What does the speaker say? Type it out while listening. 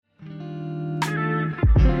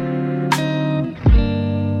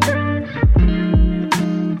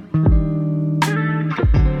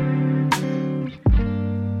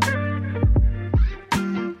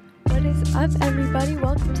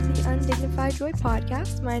Joy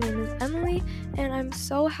podcast. My name is Emily, and I'm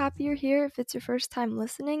so happy you're here. If it's your first time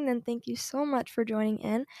listening, then thank you so much for joining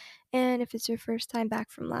in. And if it's your first time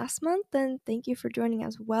back from last month, then thank you for joining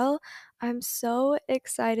as well. I'm so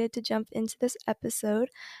excited to jump into this episode.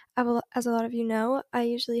 As a lot of you know, I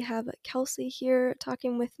usually have Kelsey here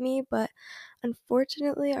talking with me, but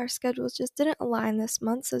unfortunately, our schedules just didn't align this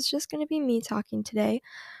month, so it's just going to be me talking today.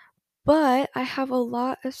 But I have a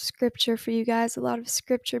lot of scripture for you guys, a lot of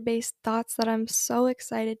scripture-based thoughts that I'm so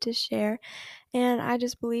excited to share. And I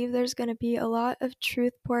just believe there's going to be a lot of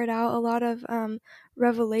truth poured out, a lot of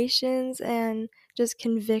revelations and just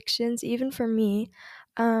convictions, even for me.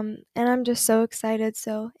 And I'm just so excited.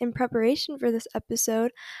 So, in preparation for this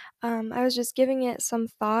episode, I was just giving it some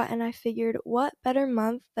thought, and I figured what better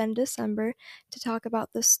month than December to talk about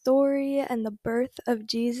the story and the birth of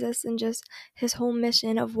Jesus and just his whole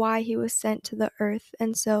mission of why he was sent to the earth.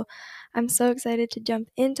 And so, I'm so excited to jump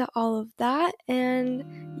into all of that.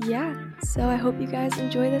 And yeah, so I hope you guys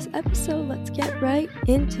enjoy this episode. Let's get right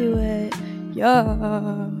into it.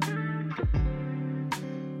 Yeah.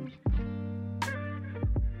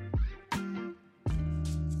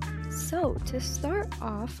 So, to start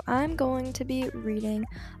off, I'm going to be reading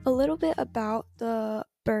a little bit about the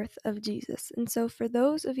birth of Jesus. And so, for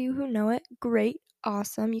those of you who know it, great,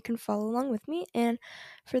 awesome, you can follow along with me. And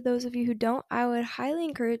for those of you who don't, I would highly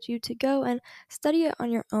encourage you to go and study it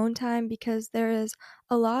on your own time because there is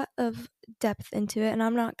a lot of depth into it. And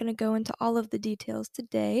I'm not going to go into all of the details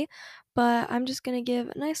today, but I'm just going to give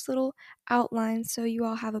a nice little outline so you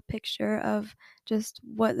all have a picture of just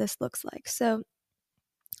what this looks like. So,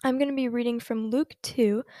 I'm going to be reading from Luke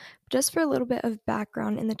 2, just for a little bit of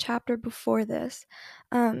background in the chapter before this.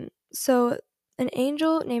 So, an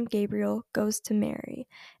angel named Gabriel goes to Mary,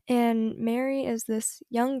 and Mary is this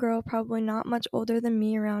young girl, probably not much older than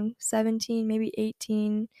me, around 17, maybe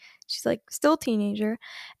 18. She's like still a teenager,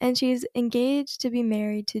 and she's engaged to be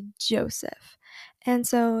married to Joseph. And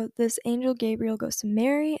so, this angel Gabriel goes to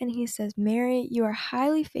Mary, and he says, Mary, you are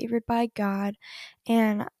highly favored by God,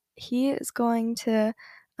 and he is going to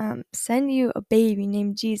send you a baby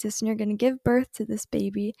named Jesus, and you're going to give birth to this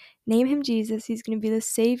baby. Name him Jesus. He's going to be the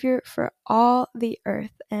savior for all the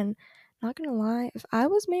earth. And not going to lie, if I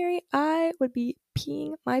was Mary, I would be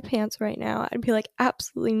peeing my pants right now. I'd be like,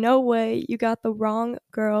 absolutely no way. You got the wrong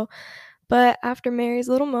girl. But after Mary's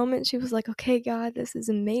little moment, she was like, okay, God, this is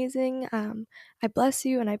amazing. I bless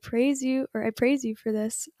you and I praise you for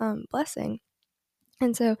this blessing.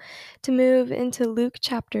 And so to move into Luke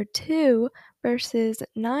chapter 2, verses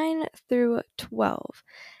 9 through 12,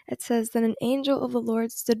 it says, Then an angel of the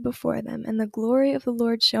Lord stood before them, and the glory of the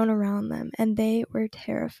Lord shone around them, and they were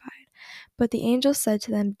terrified. But the angel said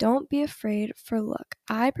to them, Don't be afraid, for look,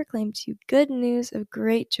 I proclaim to you good news of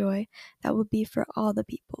great joy that will be for all the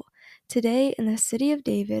people. Today in the city of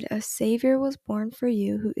David a Savior was born for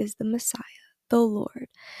you, who is the Messiah, the Lord.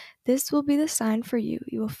 This will be the sign for you.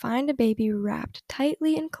 You will find a baby wrapped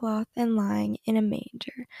tightly in cloth and lying in a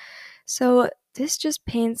manger. So this just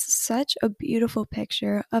paints such a beautiful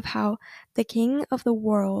picture of how the King of the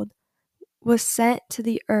world was sent to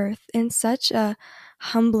the earth in such a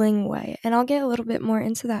humbling way. And I'll get a little bit more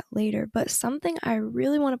into that later. But something I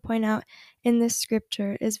really want to point out in this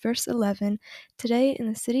scripture is verse 11. Today in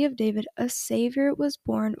the city of David, a Savior was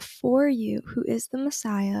born for you, who is the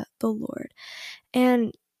Messiah, the Lord.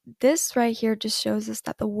 And this right here just shows us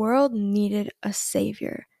that the world needed a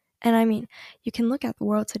savior. And I mean, you can look at the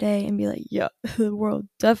world today and be like, yeah, the world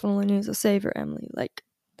definitely needs a savior, Emily. Like,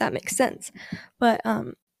 that makes sense. But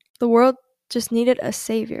the world just needed a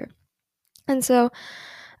savior. And so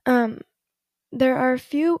there are a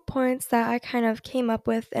few points that I kind of came up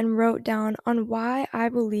with and wrote down on why I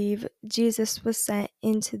believe Jesus was sent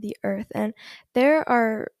into the earth. And there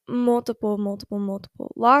are multiple,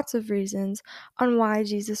 lots of reasons on why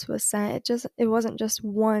Jesus was sent. It wasn't just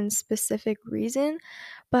one specific reason,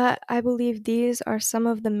 but I believe these are some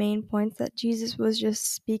of the main points that Jesus was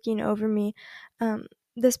just speaking over me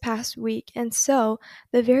this past week. And so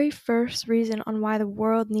the very first reason on why the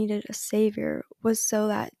world needed a savior was so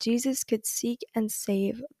that Jesus could seek and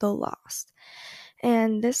save the lost.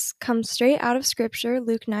 And this comes straight out of scripture,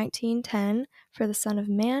 Luke 19:10, for the Son of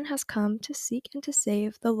Man has come to seek and to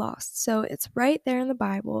save the lost. So it's right there in the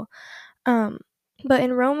Bible. But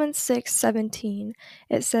in Romans 6:17,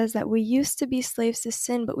 it says that we used to be slaves to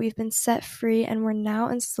sin, but we've been set free and we're now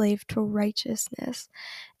enslaved to righteousness.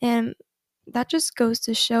 And that just goes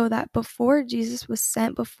to show that before Jesus was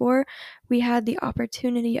sent, before we had the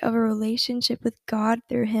opportunity of a relationship with God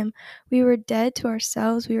through him, we were dead to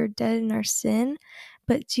ourselves, we were dead in our sin.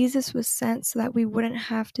 but Jesus was sent so that we wouldn't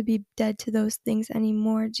have to be dead to those things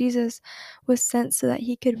anymore. Jesus was sent so that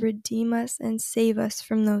he could redeem us and save us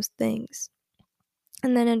from those things.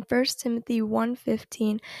 And then in 1 Timothy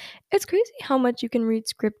 1:15, it's crazy how much you can read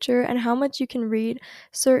scripture and how much you can read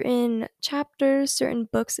certain chapters, certain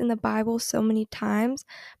books in the Bible so many times,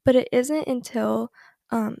 but it isn't until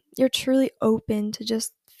you're truly open to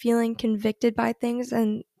just feeling convicted by things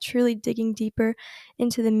and truly digging deeper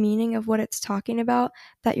into the meaning of what it's talking about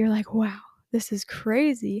that you're like, wow, this is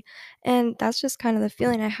crazy. And that's just kind of the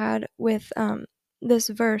feeling I had with this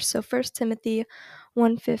verse. So 1 Timothy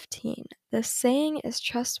 1:15. The saying is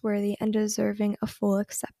trustworthy and deserving of full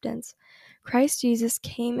acceptance. Christ Jesus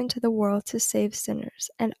came into the world to save sinners,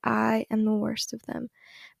 and I am the worst of them.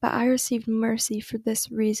 But I received mercy for this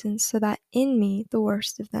reason, so that in me, the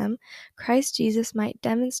worst of them, Christ Jesus might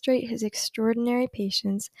demonstrate his extraordinary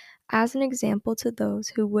patience as an example to those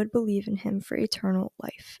who would believe in him for eternal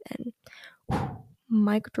life. And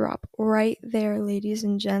mic drop right there, ladies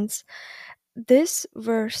and gents. This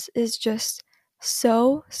verse is just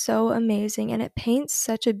so amazing, and it paints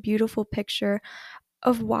such a beautiful picture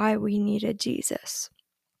of why we needed Jesus.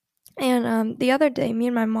 And the other day, me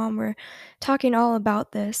and my mom were talking all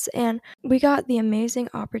about this, and we got the amazing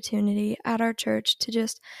opportunity at our church to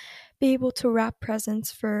just be able to wrap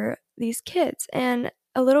presents for these kids. And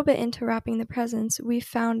a little bit into wrapping the presents, we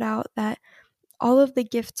found out that all of the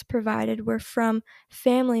gifts provided were from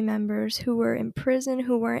family members who were in prison,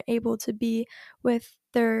 who weren't able to be with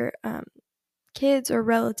their kids or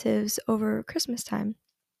relatives over Christmas time.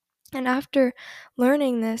 And after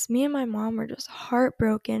learning this, me and my mom were just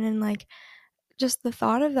heartbroken, and like just the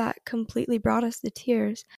thought of that completely brought us to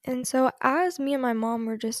tears. And so as me and my mom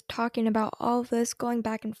were just talking about all of this, going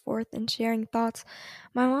back and forth and sharing thoughts,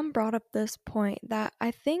 my mom brought up this point that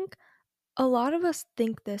I think a lot of us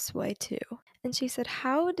think this way too. And she said,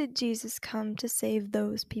 how did Jesus come to save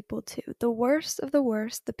those people too? The worst of the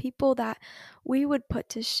worst, the people that we would put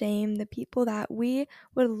to shame, the people that we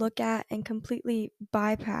would look at and completely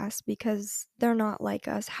bypass because they're not like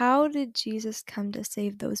us. How did Jesus come to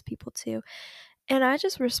save those people too? And I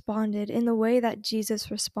just responded in the way that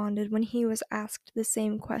Jesus responded when he was asked the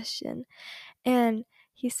same question. And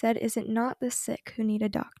he said, is it not the sick who need a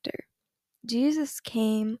doctor? Jesus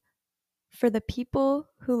came for the people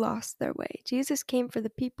who lost their way. Jesus came for the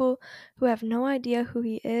people who have no idea who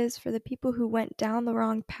he is, for the people who went down the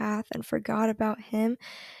wrong path and forgot about him.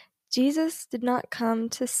 Jesus did not come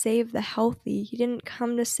to save the healthy. He didn't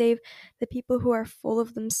come to save the people who are full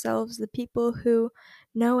of themselves, the people who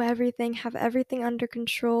know everything, have everything under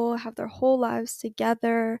control, have their whole lives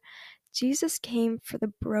together. Jesus came for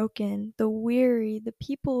the broken, the weary, the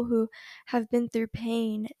people who have been through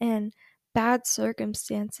pain and bad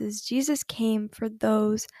circumstances. Jesus came for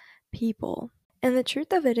those people. And the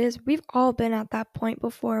truth of it is, we've all been at that point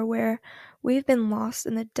before where we've been lost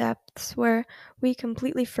in the depths, where we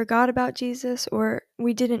completely forgot about Jesus or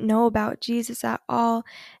we didn't know about Jesus at all.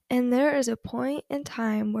 And there is a point in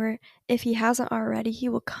time where, if he hasn't already, he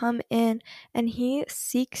will come in and he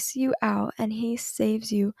seeks you out and he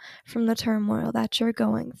saves you from the turmoil that you're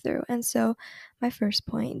going through. And so, my first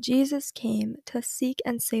point, Jesus came to seek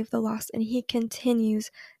and save the lost, and he continues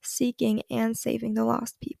seeking and saving the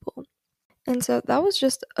lost people. And so that was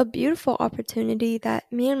just a beautiful opportunity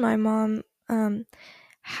that me and my mom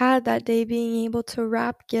had that day, being able to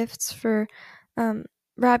wrap gifts from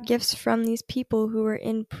these people who were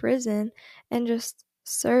in prison and just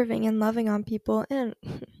serving and loving on people. And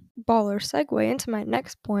baller segue into my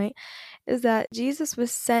next point is that Jesus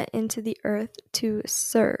was sent into the earth to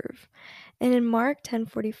serve. And in Mark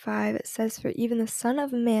 10:45 it says, for even the Son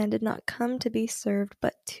of Man did not come to be served,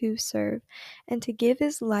 but to serve, and to give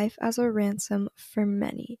his life as a ransom for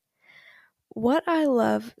many. What I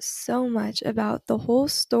love so much about the whole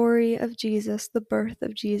story of Jesus, the birth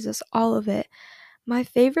of Jesus, all of it, my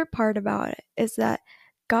favorite part about it is that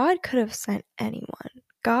God could have sent anyone.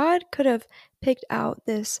 God could have picked out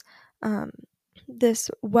this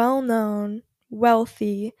well-known,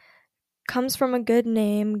 wealthy, comes from a good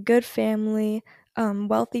name, good family,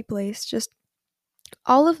 wealthy place, just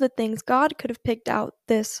all of the things. God could have picked out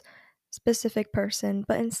this specific person,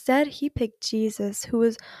 but instead he picked Jesus, who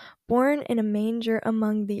was born in a manger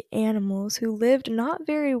among the animals, who lived not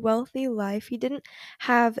very wealthy life. He didn't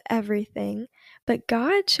have everything, but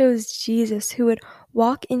God chose Jesus, who would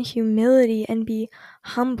walk in humility and be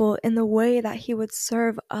humble in the way that he would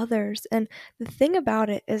serve others. And the thing about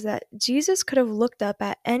it is that Jesus could have looked up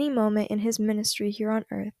at any moment in his ministry here on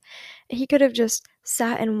earth. He could have just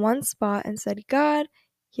sat in one spot and said, God,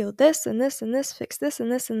 heal this and this and this, fix this and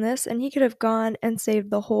this and this, and he could have gone and saved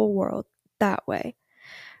the whole world that way.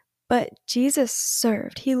 But Jesus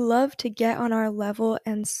served. He loved to get on our level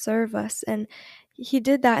and serve us. And he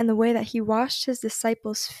did that in the way that he washed his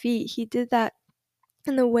disciples' feet. He did that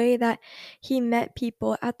in the way that he met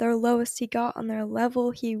people at their lowest. He got on their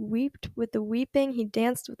level. He wept with the weeping. He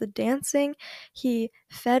danced with the dancing. He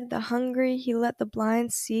fed the hungry. He let the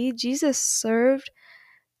blind see. Jesus served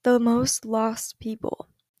the most lost people.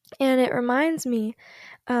 And it reminds me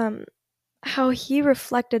um, how he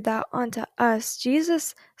reflected that onto us.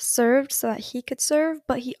 Jesus served so that he could serve,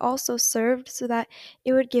 but he also served so that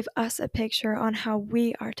it would give us a picture on how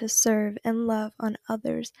we are to serve and love on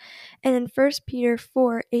others. And in 1 Peter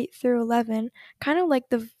 4:8-11, kind of like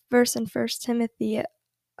the verse in 1 Timothy,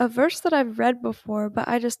 a verse that I've read before, but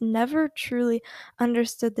I just never truly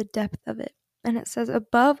understood the depth of it. And it says,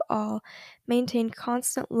 above all, maintain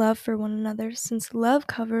constant love for one another, since love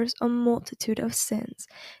covers a multitude of sins.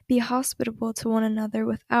 Be hospitable to one another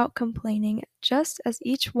without complaining, just as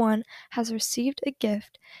each one has received a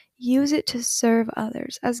gift. Use it to serve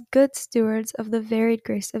others as good stewards of the varied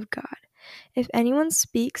grace of God. If anyone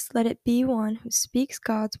speaks, let it be one who speaks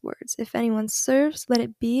God's words. If anyone serves, let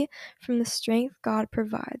it be from the strength God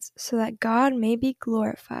provides, so that God may be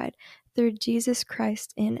glorified through Jesus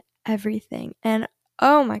Christ in everything. And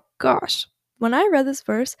oh my gosh, when I read this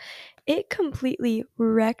verse, it completely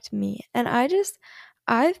wrecked me. And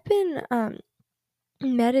I've been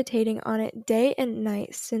meditating on it day and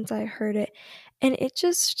night since I heard it. And it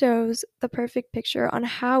just shows the perfect picture on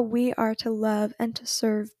how we are to love and to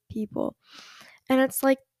serve people. And it's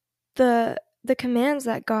like the commands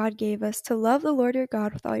that God gave us to love the Lord your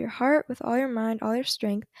God with all your heart, with all your mind, all your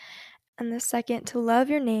strength. And the second, to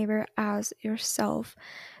love your neighbor as yourself.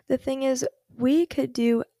 The thing is, we could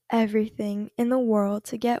do everything in the world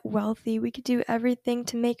to get wealthy. We could do everything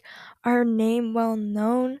to make our name well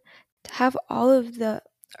known, to have all of the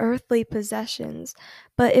earthly possessions.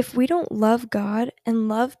 But if we don't love God and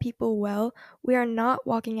love people well, we are not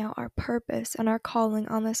walking out our purpose and our calling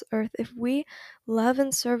on this earth. If we love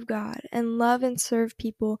and serve God and love and serve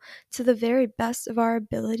people to the very best of our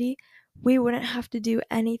ability, we wouldn't have to do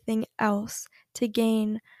anything else to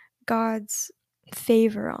gain God's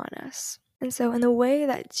favor on us. And so, in the way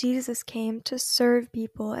that Jesus came to serve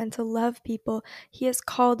people and to love people, he has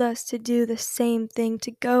called us to do the same thing,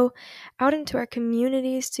 to go out into our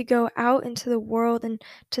communities, to go out into the world and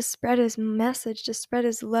to spread his message, to spread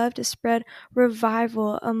his love, to spread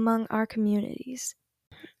revival among our communities.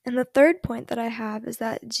 And the third point that I have is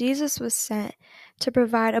that Jesus was sent to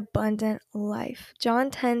provide abundant life. John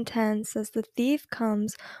 10:10 says, "The thief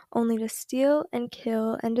comes only to steal and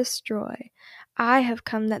kill and destroy. I have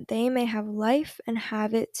come that they may have life and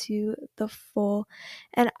have it to the full."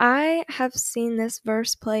 And I have seen this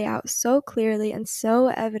verse play out so clearly and so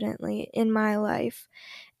evidently in my life,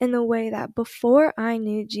 in the way that before I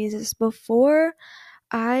knew Jesus, before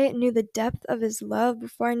I knew the depth of his love,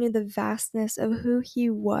 before I knew the vastness of who he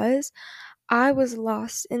was, I was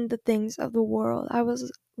lost in the things of the world. I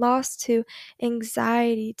was lost to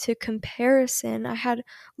anxiety, to comparison. I had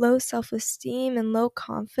low self-esteem and low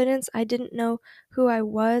confidence. I didn't know who I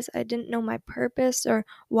was. I didn't know my purpose or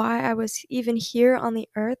why I was even here on the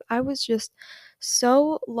earth. I was just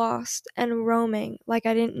so lost and roaming, like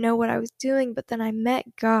I didn't know what I was doing. But then I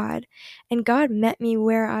met God, and God met me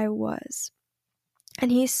where I was. And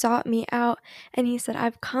he sought me out, and he said,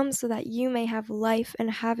 I've come so that you may have life and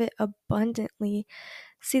have it abundantly.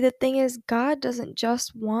 See, the thing is, God doesn't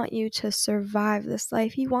just want you to survive this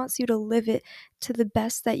life. He wants you to live it to the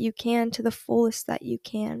best that you can, to the fullest that you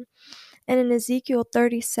can. And in Ezekiel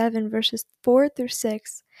 37, verses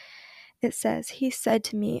 4-6, it says, he said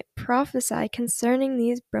to me, prophesy concerning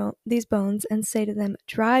these bones, and say to them,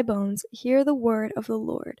 dry bones, hear the word of the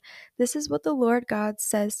Lord. This is what the Lord God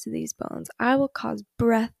says to these bones. I will cause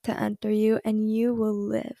breath to enter you, and you will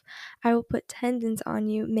live. I will put tendons on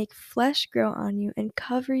you, make flesh grow on you, and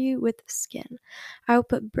cover you with skin. I will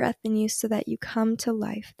put breath in you so that you come to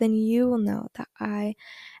life. Then you will know that I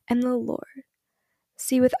am the Lord.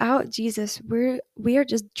 See, without Jesus, we are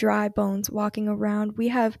just dry bones walking around. We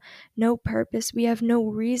have no purpose. We have no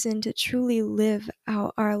reason to truly live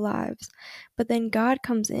out our lives. But then God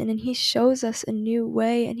comes in and he shows us a new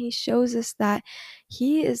way, and he shows us that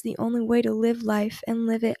he is the only way to live life and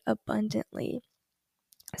live it abundantly.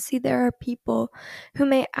 See, there are people who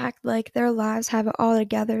may act like their lives have it all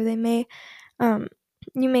together. They may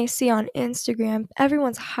you may see on Instagram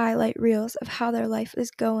everyone's highlight reels of how their life is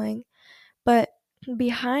going. But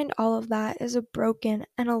behind all of that is a broken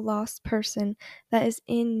and a lost person that is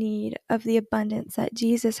in need of the abundance that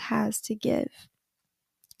Jesus has to give.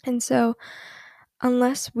 And so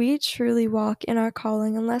unless we truly walk in our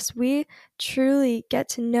calling, unless we truly get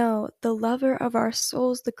to know the lover of our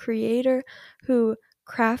souls, the creator who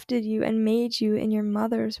crafted you and made you in your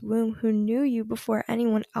mother's womb, who knew you before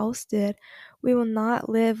anyone else did, we will not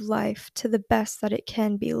live life to the best that it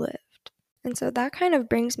can be lived. And so that kind of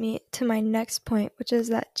brings me to my next point, which is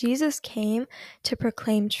that Jesus came to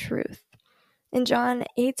proclaim truth. In John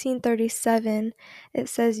 18:37, it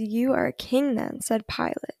says, "You are a king then," said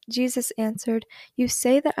Pilate. Jesus answered, "You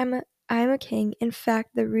say that I am a king. In fact,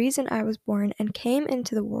 the reason I was born and came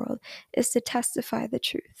into the world is to testify the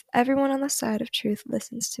truth. Everyone on the side of truth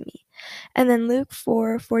listens to me." And then Luke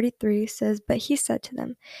 4:43 says, "But he said to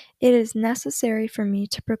them, 'It is necessary for me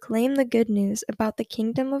to proclaim the good news about the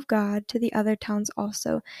kingdom of God to the other towns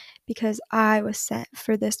also, because I was sent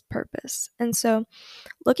for this purpose.'" And so,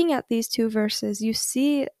 looking at these two verses, you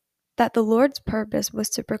see that the Lord's purpose was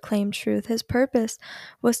to proclaim truth. His purpose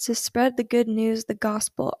was to spread the good news, the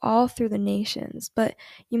gospel, all through the nations. But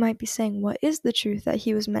you might be saying, what is the truth that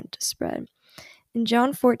he was meant to spread? In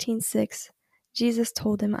John 14:6, Jesus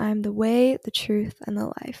told him, "I am the way, the truth, and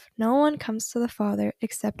the life. No one comes to the Father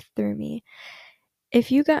except through me." If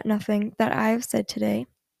you got nothing that I have said today,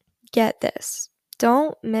 get this.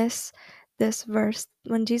 Don't miss this verse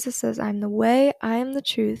when Jesus says, "I am the way, I am the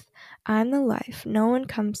truth, I am the life. No one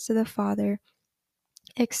comes to the Father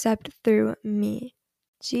except through me."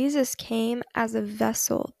 Jesus came as a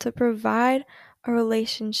vessel to provide a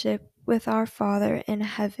relationship with our Father in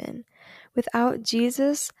heaven. Without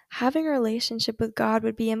Jesus, having a relationship with God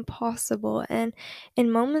would be impossible. And in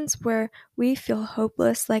moments where we feel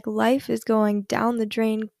hopeless, like life is going down the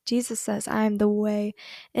drain, Jesus says, "I am the way."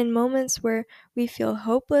 In moments where we feel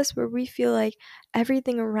hopeless, where we feel like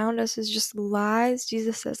everything around us is just lies,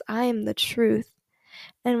 Jesus says, "I am the truth."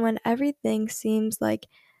 And when everything seems like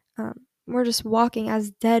we're just walking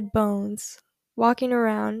as dead bones, walking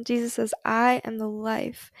around, Jesus says, "I am the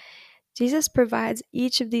life." Jesus provides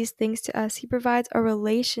each of these things to us. He provides a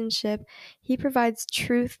relationship. He provides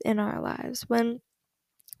truth in our lives. When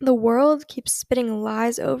the world keeps spitting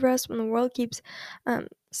lies over us, when the world keeps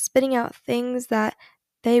spitting out things that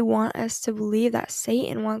they want us to believe, that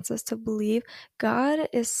Satan wants us to believe, God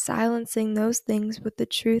is silencing those things with the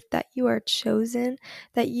truth that you are chosen,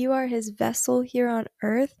 that you are his vessel here on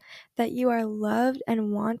earth, that you are loved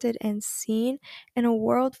and wanted and seen. In a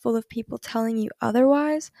world full of people telling you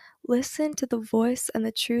otherwise, listen to the voice and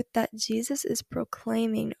the truth that Jesus is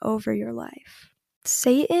proclaiming over your life.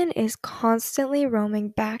 Satan is constantly roaming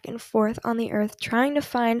back and forth on the earth trying to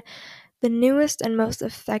find the newest and most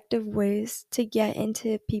effective ways to get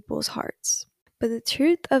into people's hearts. But the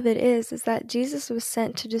truth of it is that Jesus was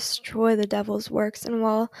sent to destroy the devil's works. And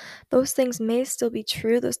while those things may still be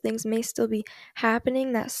true, those things may still be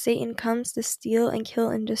happening, that Satan comes to steal and kill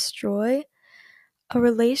and destroy, a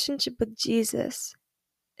relationship with Jesus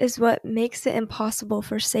is what makes it impossible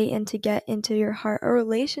for Satan to get into your heart. A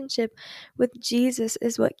relationship with Jesus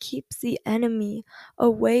is what keeps the enemy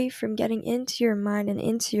away from getting into your mind and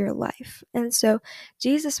into your life. And so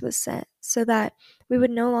Jesus was sent so that we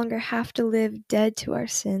would no longer have to live dead to our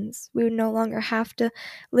sins. We would no longer have to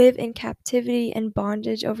live in captivity and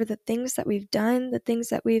bondage over the things that we've done, the things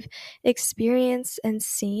that we've experienced and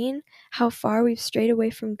seen, how far we've strayed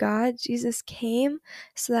away from God. Jesus came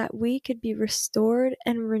so that we could be restored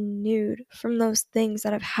and renewed from those things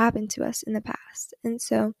that have happened to us in the past. And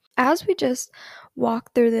so, as we just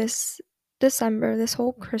walk through this December, this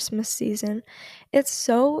whole Christmas season, it's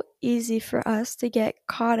so easy for us to get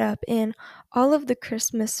caught up in all of the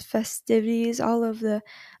Christmas festivities, all of the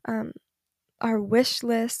our wish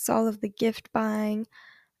lists, all of the gift buying,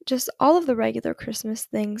 just all of the regular Christmas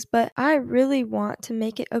things. But I really want to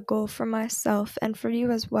make it a goal for myself and for you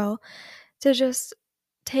as well to just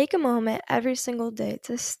take a moment every single day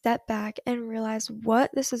to step back and realize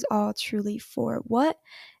what this is all truly for. What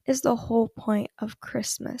is the whole point of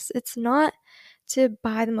Christmas? It's not to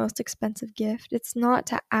buy the most expensive gift. It's not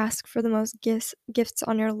to ask for the most gifts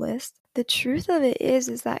on your list. The truth of it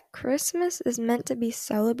is that Christmas is meant to be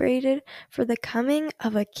celebrated for the coming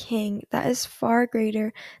of a king that is far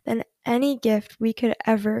greater than any gift we could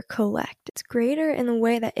ever collect. It's greater in the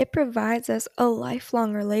way that it provides us a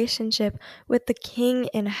lifelong relationship with the King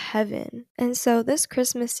in heaven. And so this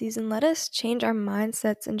Christmas season, let us change our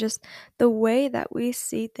mindsets and just the way that we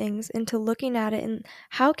see things into looking at it and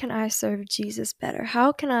how can I serve Jesus better?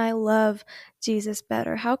 How can I love Jesus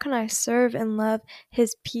better? How can I serve and love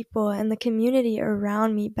his people and the community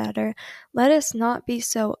around me better? Let us not be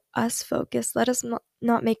so us focused. Let us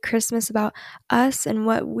not make Christmas about us and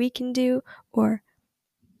what we can do or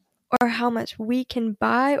or how much we can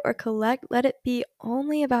buy or collect. Let it be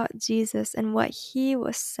only about Jesus and what he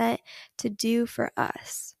was sent to do for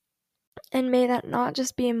us. And may that not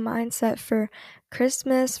just be a mindset for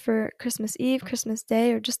Christmas Eve, Christmas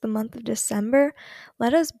Day, or just the month of December.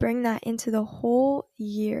 Let us bring that into the whole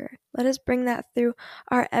year. Let us bring that through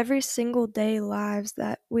our every single day lives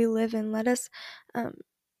that we live in. Let us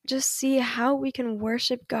just see how we can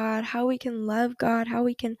worship God, how we can love God, how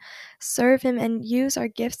we can serve him and use our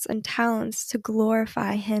gifts and talents to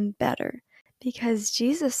glorify him better. Because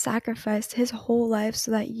Jesus sacrificed his whole life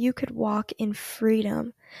so that you could walk in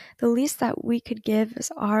freedom. The least that we could give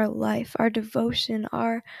is our life, our devotion,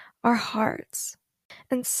 our hearts.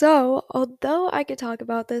 And so, although I could talk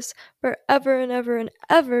about this forever and ever and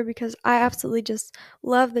ever, because I absolutely just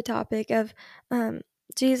love the topic of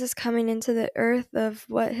Jesus coming into the earth, of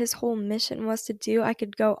what his whole mission was to do, I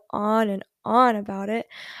could go on and on about it.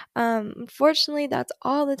 Unfortunately, that's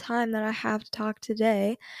all the time that I have to talk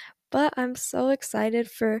today. But I'm so excited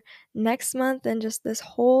for next month and just this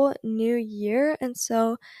whole new year. And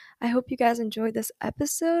so I hope you guys enjoyed this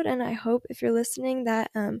episode. And I hope, if you're listening,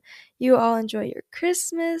 that you all enjoy your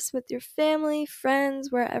Christmas with your family,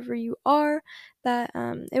 friends, wherever you are. That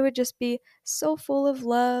it would just be so full of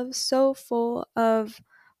love, so full of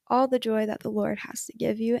all the joy that the Lord has to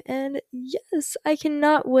give you. And yes, I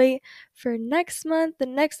cannot wait for next month, the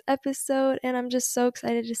next episode. And I'm just so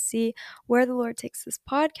excited to see where the Lord takes this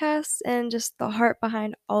podcast and just the heart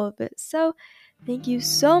behind all of it. So thank you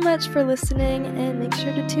so much for listening, and make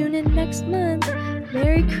sure to tune in next month.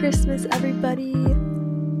 Merry Christmas, everybody.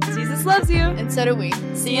 Jesus loves you. And so do we.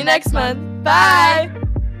 See you next month. Bye.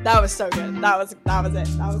 That was so good. That was it. That was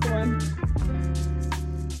the one.